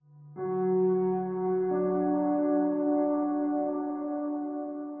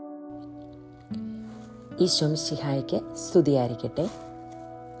ഈശോ മിശിഹായ്ക്ക് സ്തുതിയായിരിക്കട്ടെ.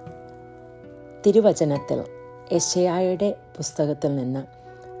 തിരുവചനത്തിൽ യെശയ്യായുടെ പുസ്തകത്തിൽ നിന്ന്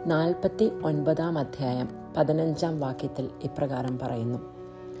 49 അധ്യായം 15 വാക്യത്തിൽ ഇപ്രകാരം പറയുന്നു: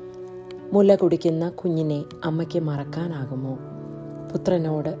 മുല കുടിക്കുന്ന കുഞ്ഞിനെ അമ്മയ്ക്ക് മറക്കാനാകുമോ?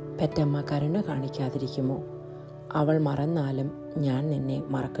 പുത്രനോട് പെറ്റമ്മ കരുണ കാണിക്കാതിരിക്കുമോ? അവൾ മറന്നാലും ഞാൻ നിന്നെ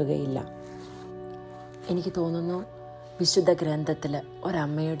മറക്കുകയില്ല. എനിക്ക് തോന്നുന്നു, വിശുദ്ധ ഗ്രന്ഥത്തിൽ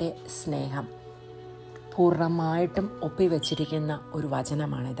ഒരമ്മയുടെ സ്നേഹം പൂർണ്ണമായിട്ടും ഒപ്പിവെച്ചിരിക്കുന്ന ഒരു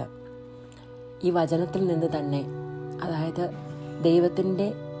വചനമാണിത്. ഈ വചനത്തിൽ നിന്ന് തന്നെ, അതായത് ദൈവത്തിൻ്റെ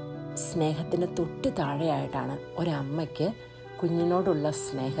സ്നേഹത്തിന് തൊട്ട് താഴെയായിട്ടാണ് ഒരമ്മയ്ക്ക് കുഞ്ഞിനോടുള്ള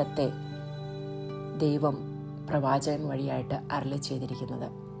സ്നേഹത്തെ ദൈവം പ്രവാചകൻ വഴിയായിട്ട് അരുളി ചെയ്തിരിക്കുന്നത്.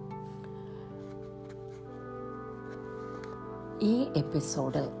 ഈ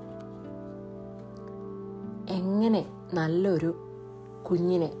എപ്പിസോഡിൽ എങ്ങനെ നല്ലൊരു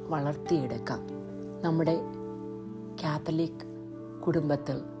കുഞ്ഞിനെ വളർത്തിയെടുക്കാം, നമ്മുടെ കാത്തലിക്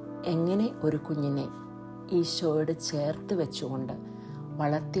കുടുംബത്തിൽ എങ്ങനെ ഒരു കുഞ്ഞിനെ ഈശോയോട് ചേർത്ത് വെച്ചുകൊണ്ട്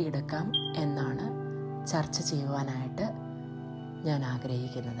വളർത്തിയെടുക്കാം എന്നാണ് ചർച്ച ചെയ്യുവാനായിട്ട് ഞാൻ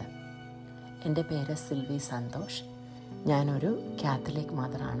ആഗ്രഹിക്കുന്നത്. എൻ്റെ പേര് സിൽവി സന്തോഷ്. ഞാനൊരു കാത്തലിക്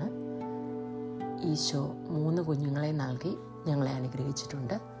മദറാണ്. ഈശോ 3 കുഞ്ഞുങ്ങളെ നൽകി ഞങ്ങളെ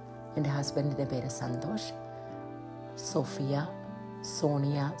അനുഗ്രഹിച്ചിട്ടുണ്ട്. എൻ്റെ ഹസ്ബൻഡിൻ്റെ പേര് സന്തോഷ്. സോഫിയ,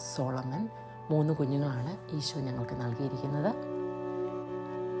 സോണിയ, സോളമൻ 3 കുഞ്ഞുങ്ങളാണ് ഈശോ ഞങ്ങൾക്ക് നൽകിയിരിക്കുന്നത്.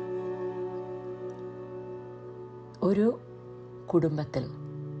 ഒരു കുടുംബത്തിൽ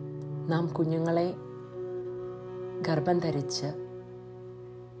നാം കുഞ്ഞുങ്ങളെ ഗർഭം ധരിച്ച്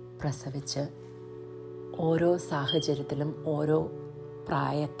പ്രസവിച്ച് ഓരോ സാഹചര്യത്തിലും ഓരോ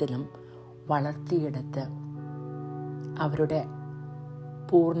പ്രായത്തിലും വളർത്തിയെടുത്ത് അവരുടെ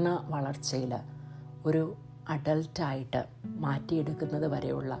പൂർണ്ണ വളർച്ചയിൽ ഒരു അഡൽട്ടായിട്ട് മാറ്റിയെടുക്കുന്നത്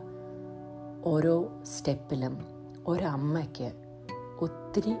വരെയുള്ള ഓരോ സ്റ്റെപ്പിലും ഒരമ്മയ്ക്ക്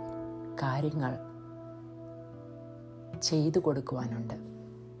ഒത്തിരി കാര്യങ്ങൾ ചെയ്തു കൊടുക്കുവാനുണ്ട്.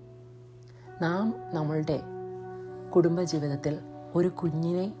 നാം നമ്മളുടെ കുടുംബജീവിതത്തിൽ ഒരു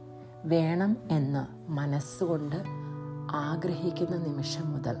കുഞ്ഞിനെ വേണം എന്ന് മനസ്സുകൊണ്ട് ആഗ്രഹിക്കുന്ന നിമിഷം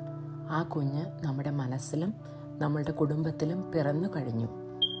മുതൽ ആ കുഞ്ഞ് നമ്മുടെ മനസ്സിലും നമ്മളുടെ കുടുംബത്തിലും പിറന്നു കഴിഞ്ഞു.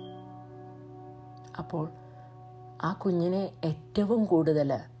 അപ്പോൾ ആ കുഞ്ഞിനെ ഏറ്റവും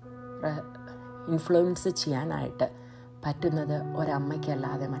കൂടുതൽ ഇൻഫ്ലുവൻസ് ചെയ്യാനായിട്ട് പറ്റുന്നത്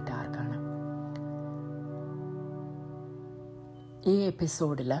ഒരമ്മയ്ക്കല്ലാതെ മറ്റാർക്കാണ്? ഈ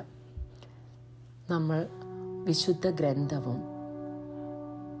എപ്പിസോഡിൽ നമ്മൾ വിശുദ്ധ ഗ്രന്ഥവും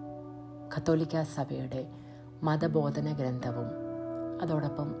കത്തോലിക്ക സഭയുടെ മതബോധന ഗ്രന്ഥവും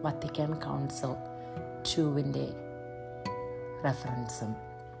അതോടൊപ്പം വത്തിക്കാൻ കൗൺസിൽ 2 റെഫറൻസും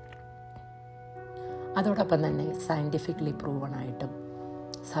അതോടൊപ്പം തന്നെ സയൻറ്റിഫിക്കലി പ്രൂവണായിട്ടും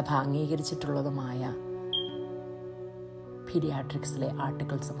സഭ അംഗീകരിച്ചിട്ടുള്ളതുമായ പീഡിയാട്രിക്സിലെ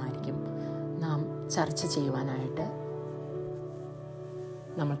ആർട്ടിക്കിൾസുമായിരിക്കും നാം ചർച്ച ചെയ്യുവാനായിട്ട്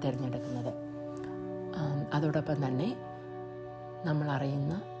നമ്മൾ തിരഞ്ഞെടുക്കുന്നത്. അതോടൊപ്പം തന്നെ നമ്മൾ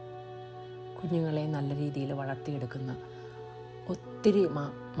അറിയുന്ന കുഞ്ഞുങ്ങളെ നല്ല രീതിയിൽ വളർത്തിയെടുക്കുന്ന ഒത്തിരി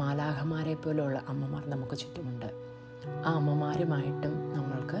മാലാഖമാരെ പോലെയുള്ള അമ്മമാർ നമുക്ക് ചുറ്റുമുണ്ട്. ആ അമ്മമാരുമായിട്ടും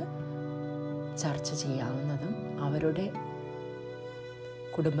നമ്മൾക്ക് ചർച്ച ചെയ്യാവുന്നതും അവരുടെ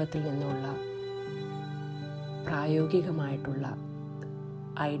കുടുംബത്തിൽ നിന്നുള്ള പ്രായോഗികമായിട്ടുള്ള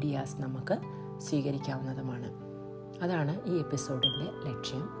ഐഡിയാസ് നമുക്ക് സ്വീകരിക്കാവുന്നതുമാണ്. അതാണ് ഈ എപ്പിസോഡിൻ്റെ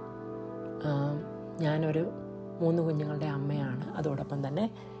ലക്ഷ്യം. ഞാനൊരു 3 കുഞ്ഞുങ്ങളുടെ അമ്മയാണ്. അതോടൊപ്പം തന്നെ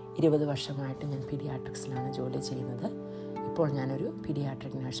 20 വർഷമായിട്ട് ഞാൻ പീഡിയാട്രിക്സിലാണ് ജോലി ചെയ്യുന്നത്. ഇപ്പോൾ ഞാനൊരു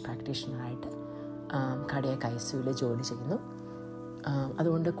പീഡിയാട്രിക് നഴ്സ് പ്രാക്ടീഷണറായിട്ട് കാർഡിയാക് ICUവിൽ ജോലി ചെയ്യുന്നു.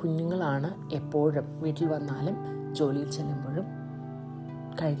 അതുകൊണ്ട് കുഞ്ഞുങ്ങളാണ് എപ്പോഴും വീട്ടിൽ വന്നാലും ജോലിയിൽ ചെല്ലുമ്പോഴും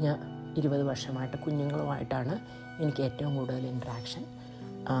കഴിഞ്ഞ 20 വർഷമായിട്ട് കുഞ്ഞുങ്ങളുമായിട്ടാണ് എനിക്ക് ഏറ്റവും കൂടുതൽ ഇൻട്രാക്ഷൻ.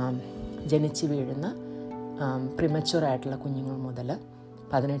 ജനിച്ച് വീഴുന്ന പ്രിമച്വറായിട്ടുള്ള കുഞ്ഞുങ്ങൾ മുതൽ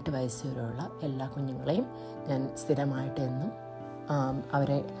 18 വയസ്സ് വരെയുള്ള എല്ലാ കുഞ്ഞുങ്ങളെയും ഞാൻ സ്ഥിരമായിട്ട് എന്നും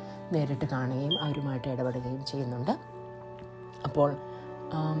അവരെ നേരിട്ട് കാണുകയും അവരുമായിട്ട് ഇടപെടുകയും ചെയ്യുന്നുണ്ട്. അപ്പോൾ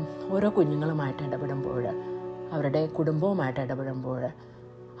ഓരോ കുഞ്ഞുങ്ങളുമായിട്ട് ഇടപെടുമ്പോൾ, അവരുടെ കുടുംബവുമായിട്ട് ഇടപെടുമ്പോൾ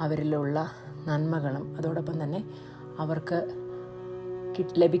അവരിലുള്ള നന്മകളും അതോടൊപ്പം തന്നെ അവർക്ക്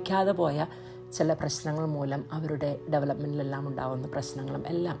ലഭിക്കാതെ പോയ ചില പ്രശ്നങ്ങൾ മൂലം അവരുടെ ഡെവലപ്മെൻറ്റിലെല്ലാം ഉണ്ടാകുന്ന പ്രശ്നങ്ങളും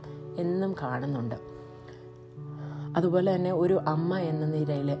എല്ലാം എന്നും കാണുന്നുണ്ട്. അതുപോലെ തന്നെ ഒരു അമ്മ എന്ന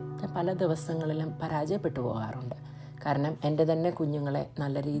നിലയിൽ ഞാൻ പല ദിവസങ്ങളിലും പരാജയപ്പെട്ടു പോകാറുണ്ട്. കാരണം എൻ്റെ തന്നെ കുഞ്ഞുങ്ങളെ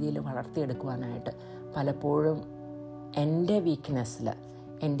നല്ല രീതിയിൽ വളർത്തിയെടുക്കുവാനായിട്ട് പലപ്പോഴും എൻ്റെ വീക്ക്നെസ്സിൽ,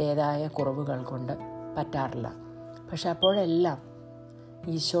 എൻ്റേതായ കുറവുകൾ കൊണ്ട് പറ്റാറില്ല. പക്ഷെ അപ്പോഴെല്ലാം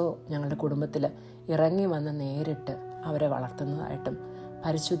ഈശോ ഞങ്ങളുടെ കുടുംബത്തിൽ ഇറങ്ങി വന്ന് നേരിട്ട് അവരെ വളർത്തുന്നതായിട്ടും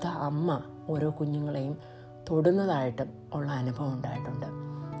പരിശുദ്ധ അമ്മ ഓരോ കുഞ്ഞുങ്ങളെയും തൊടുന്നതായിട്ടും ഉള്ള അനുഭവം ഉണ്ടായിട്ടുണ്ട്.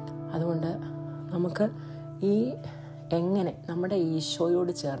 അതുകൊണ്ട് നമുക്ക് എങ്ങനെ നമ്മുടെ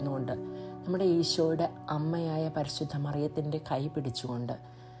ഈശോയോട് ചേർന്നുകൊണ്ട്, നമ്മുടെ ഈശോയുടെ അമ്മയായ പരിശുദ്ധ മറിയത്തിൻ്റെ കൈ പിടിച്ചുകൊണ്ട്,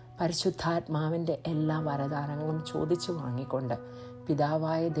 പരിശുദ്ധാത്മാവിൻ്റെ എല്ലാ വരദാനങ്ങളും ചോദിച്ചു വാങ്ങിക്കൊണ്ട്,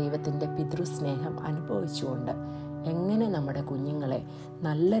 പിതാവായ ദൈവത്തിൻ്റെ പിതൃസ്നേഹം അനുഭവിച്ചുകൊണ്ട് എങ്ങനെ നമ്മുടെ കുഞ്ഞുങ്ങളെ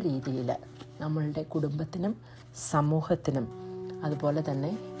നല്ല രീതിയിൽ നമ്മളുടെ കുടുംബത്തിനും സമൂഹത്തിനും അതുപോലെ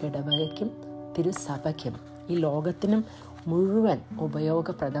തന്നെ ഇടവകയ്ക്കും തിരുസഭയ്ക്കും ഈ ലോകത്തിനും മുഴുവൻ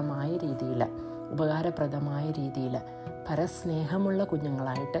ഉപകാരപ്രദമായ രീതിയിൽ പരസ്നേഹമുള്ള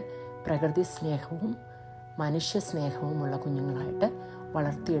കുഞ്ഞുങ്ങളായിട്ട്, പ്രകൃതി സ്നേഹവും മനുഷ്യ സ്നേഹവുമുള്ള കുഞ്ഞുങ്ങളായിട്ട്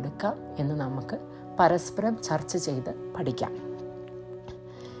വളർത്തിയെടുക്കാം എന്ന് നമുക്ക് പരസ്പരം ചർച്ച ചെയ്ത് പഠിക്കാം.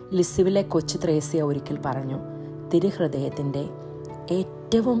 ലിസിവിലെ കൊച്ചു ത്രേസ്യ ഒരിക്കൽ പറഞ്ഞു, തിരുഹൃദയത്തിൻ്റെ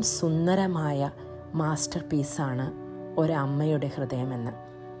ഏറ്റവും സുന്ദരമായ മാസ്റ്റർ പീസാണ് ഒരമ്മയുടെ ഹൃദയമെന്ന്.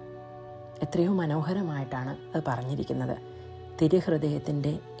 എത്രയോ മനോഹരമായിട്ടാണ് അത് പറഞ്ഞിരിക്കുന്നത്.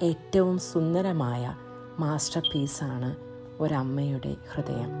 തിരുഹൃദയത്തിൻ്റെ ഏറ്റവും സുന്ദരമായ മാസ്റ്റർ പീസാണ് ഒരമ്മയുടെ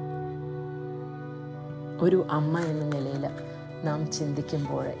ഹൃദയം. ഒരു അമ്മ എന്ന നിലയിൽ നാം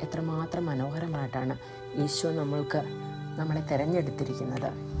ചിന്തിക്കുമ്പോൾ എത്രമാത്രം മനോഹരമായിട്ടാണ് ഈശോ നമ്മളെ തിരഞ്ഞെടുത്തിരിക്കുന്നത്.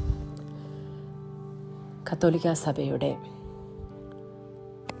 കത്തോലിക്ക സഭയുടെ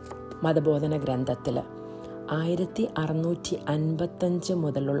മതബോധന ഗ്രന്ഥത്തിൽ 1655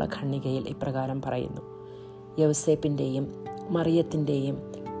 മുതലുള്ള ഖണ്ഡികയിൽ ഇപ്രകാരം പറയുന്നു: യൗസേപ്പിൻ്റെയും മറിയത്തിൻ്റെയും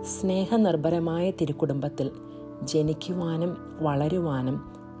സ്നേഹനിർഭരമായ തിരുക്കുടുംബത്തിൽ ജനിക്കുവാനും വളരുവാനും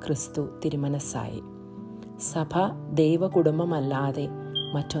ക്രിസ്തു തിരുമനസ്സായി. സഭ ദൈവകുടുംബമല്ലാതെ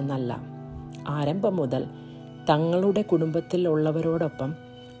മറ്റൊന്നല്ല. ആരംഭം മുതൽ തങ്ങളുടെ കുടുംബത്തിലുള്ളവരോടൊപ്പം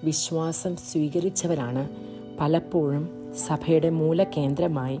വിശ്വാസം സ്വീകരിച്ചവരാണ് പലപ്പോഴും സഭയുടെ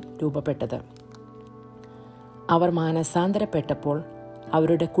മൂലകേന്ദ്രമായി രൂപപ്പെട്ടത്. അവർ മാനസാന്തരപ്പെട്ടപ്പോൾ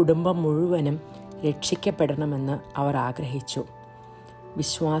അവരുടെ കുടുംബം മുഴുവനും രക്ഷിക്കപ്പെടണമെന്ന് അവർ ആഗ്രഹിച്ചു.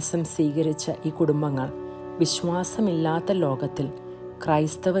 വിശ്വാസം സ്വീകരിച്ച ഈ കുടുംബങ്ങൾ വിശ്വാസമില്ലാത്ത ലോകത്തിൽ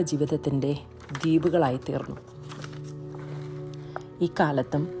ക്രൈസ്തവ ജീവിതത്തിൻ്റെ ദ്വീപുകളായിത്തീർന്നു.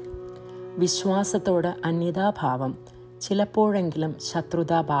 ഇക്കാലത്തും വിശ്വാസത്തോട് അന്യതാഭാവം, ചിലപ്പോഴെങ്കിലും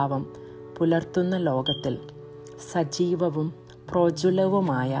ശത്രുതാഭാവം പുലർത്തുന്ന ലോകത്തിൽ സജീവവും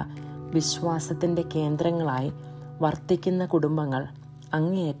പ്രോജ്വലവുമായ വിശ്വാസത്തിൻ്റെ കേന്ദ്രങ്ങളായി വർത്തിക്കുന്ന കുടുംബങ്ങൾ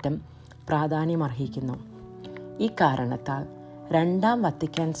അങ്ങേയറ്റം പ്രാധാന്യമർഹിക്കുന്നു. ഈ കാരണത്താൽ രണ്ടാം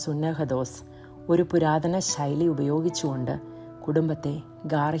വത്തിക്കാൻ സുന്നഹദോസ് ഒരു പുരാതന ശൈലി ഉപയോഗിച്ചുകൊണ്ട് കുടുംബത്തെ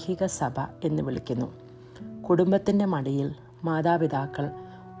ഗാർഹിക സഭ എന്ന് വിളിക്കുന്നു. കുടുംബത്തിൻ്റെ മടിയിൽ മാതാപിതാക്കൾ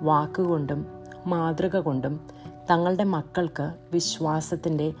വാക്കുകൊണ്ടും മാതൃക കൊണ്ടും തങ്ങളുടെ മക്കൾക്ക്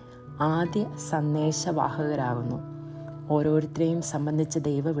വിശ്വാസത്തിൻ്റെ ആദ്യ സന്ദേശവാഹകരാകുന്നു. ഓരോരുത്തരെയും സംബന്ധിച്ച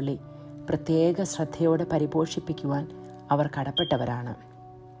ദൈവവിളി പ്രത്യേക ശ്രദ്ധയോടെ പരിപോഷിപ്പിക്കുവാൻ അവർ കടപ്പെട്ടവരാണ്.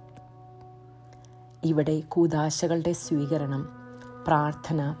 ഇവിടെ കൂദാശകളുടെ സ്വീകരണം,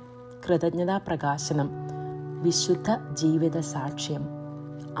 പ്രാർത്ഥന, കൃതജ്ഞതാ പ്രകാശനം, വിശുദ്ധ ജീവിത സാക്ഷ്യം,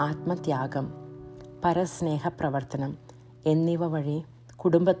 ആത്മത്യാഗം, പരസ്നേഹപ്രവർത്തനം എന്നിവ വഴി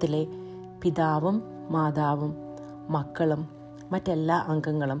കുടുംബത്തിലെ പിതാവും മാതാവും മക്കളും മറ്റെല്ലാ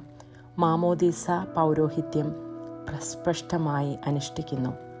അംഗങ്ങളും മാമോദീസ പൗരോഹിത്യം സ്പഷ്ടമായി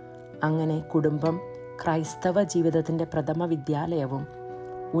അനുഷ്ഠിക്കുന്നു. അങ്ങനെ കുടുംബം ക്രൈസ്തവ ജീവിതത്തിൻ്റെ പ്രഥമ വിദ്യാലയവും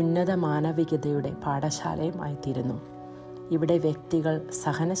ഉന്നത മാനവികതയുടെ പാഠശാലയുമായിത്തീരുന്നു. ഇവിടെ വ്യക്തികൾ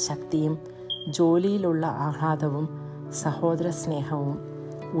സഹനശക്തിയും ജോലിയിലുള്ള ആഹ്ലാദവും സഹോദര സ്നേഹവും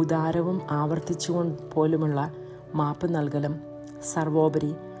ഉദാരവും ആവർത്തിച്ചുകൊണ്ട് പോലുമുള്ള മാപ്പ് നൽകലും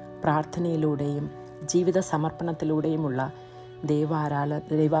സർവോപരി പ്രാർത്ഥനയിലൂടെയും ജീവിത സമർപ്പണത്തിലൂടെയുമുള്ള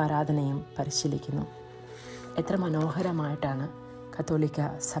ദൈവാരാധനയും പരിശീലിക്കുന്നു. എത്ര മനോഹരമായിട്ടാണ് കത്തോലിക്ക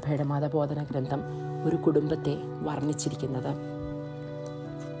സഭയുടെ മതബോധന ഗ്രന്ഥം ഒരു കുടുംബത്തെ വർണ്ണിച്ചിരിക്കുന്നത്.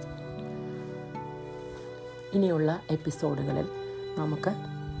 ഇനിയുള്ള എപ്പിസോഡുകളിൽ നമുക്ക്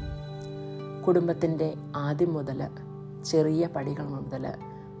കുടുംബത്തിൻ്റെ ആദ്യം മുതൽ ചെറിയ പടികൾ മുതൽ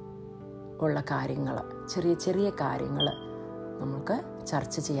ഉള്ള കാര്യങ്ങൾ, ചെറിയ ചെറിയ കാര്യങ്ങൾ നമുക്ക്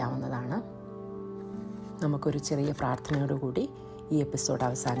ചർച്ച ചെയ്യാവുന്നതാണ്. നമുക്കൊരു ചെറിയ പ്രാർത്ഥനയോടുകൂടി ഈ എപ്പിസോഡ്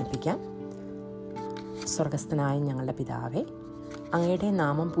അവസാനിപ്പിക്കാം. സ്വർഗസ്ഥനായ ഞങ്ങളുടെ പിതാവേ, അങ്ങയുടെ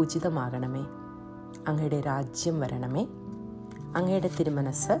നാമം പൂജിതമാകണമേ. അങ്ങയുടെ രാജ്യം വരണമേ. അങ്ങയുടെ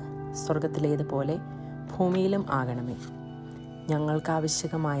തിരുമനസ്സ് സ്വർഗത്തിലേതുപോലെ ഭൂമിയിലും ആകണമേ. ഞങ്ങൾക്ക്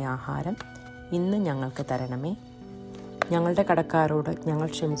ആവശ്യമായ ആഹാരം ഇന്ന് ഞങ്ങൾക്ക് തരണമേ. ഞങ്ങളുടെ കടക്കാരോട് ഞങ്ങൾ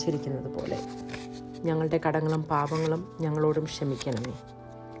ക്ഷമിച്ചിരിക്കുന്നത് പോലെ ഞങ്ങളുടെ കടങ്ങളും പാപങ്ങളും ഞങ്ങളോടും ക്ഷമിക്കണമേ.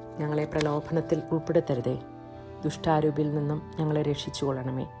 ഞങ്ങളെ പ്രലോഭനത്തിൽ ഉൾപ്പെടുത്തരുതേ, ദുഷ്ടാരൂപിയിൽ നിന്നും ഞങ്ങളെ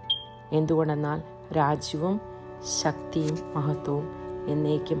രക്ഷിച്ചുകൊള്ളണമേ. എന്തുകൊണ്ടെന്നാൽ രാജ്യവും ശക്തിയും മഹത്വവും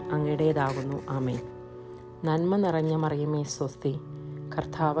എന്നേക്കും അങ്ങയുടേതാകുന്നു. ആമേൻ. നന്മ നിറഞ്ഞ മറിയമേ സ്വസ്തി,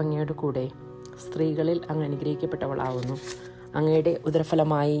 കർത്താവ് അങ്ങയുടെ കൂടെ സ്ത്രീകളിൽ അങ്ങ് അനുഗ്രഹിക്കപ്പെട്ടവളാവുന്നു. അങ്ങയുടെ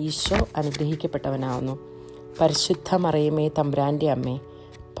ഉദരഫലമായ ഈശോ അനുഗ്രഹിക്കപ്പെട്ടവനാവുന്നു. പരിശുദ്ധ മറിയമേ, തമ്പുരാൻ്റെ അമ്മേ,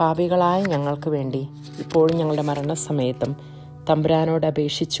 പാപികളായ ഞങ്ങൾക്ക് വേണ്ടി ഇപ്പോഴും ഞങ്ങളുടെ മരണസമയത്തും തമ്പുരാനോട്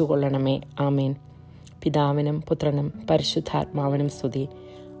അപേക്ഷിച്ചു കൊള്ളണമേ. ആമേൻ. പിതാവിനും പുത്രനും പരിശുദ്ധാത്മാവിനും സ്തുതി,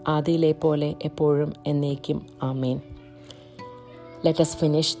 ആദിയിലെ പോലെ എപ്പോഴും എന്നേക്കും. ആമേൻ. Let us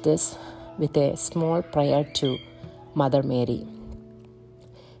finish this with a small prayer to Mother Mary.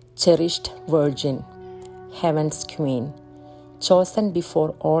 Cherished Virgin, Heaven's Queen, chosen before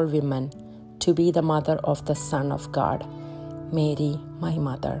all women to be the mother of the Son of God, Mary, my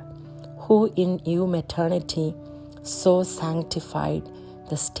mother, who in you maternity so sanctified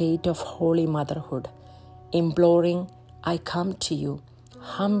the state of holy motherhood, imploring I come to you,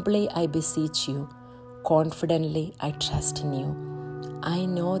 humbly I beseech you, confidently I trust in you. I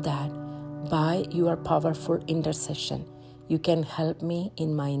know that by your powerful intercession, you can help me in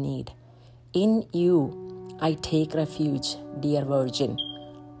my need. In you, I take refuge, dear Virgin,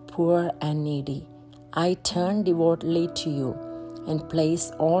 poor and needy. I turn devotedly to you and place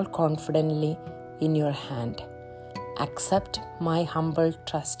all confidently in your hand. Accept my humble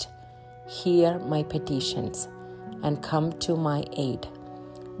trust, hear my petitions, and come to my aid,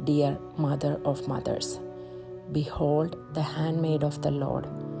 dear Mother of Mothers. Behold the handmaid of the Lord.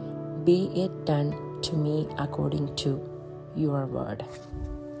 Be it done to me according to your word.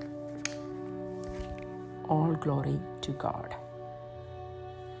 All glory to God.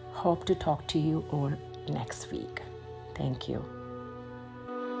 Hope to talk to you all next week. Thank you.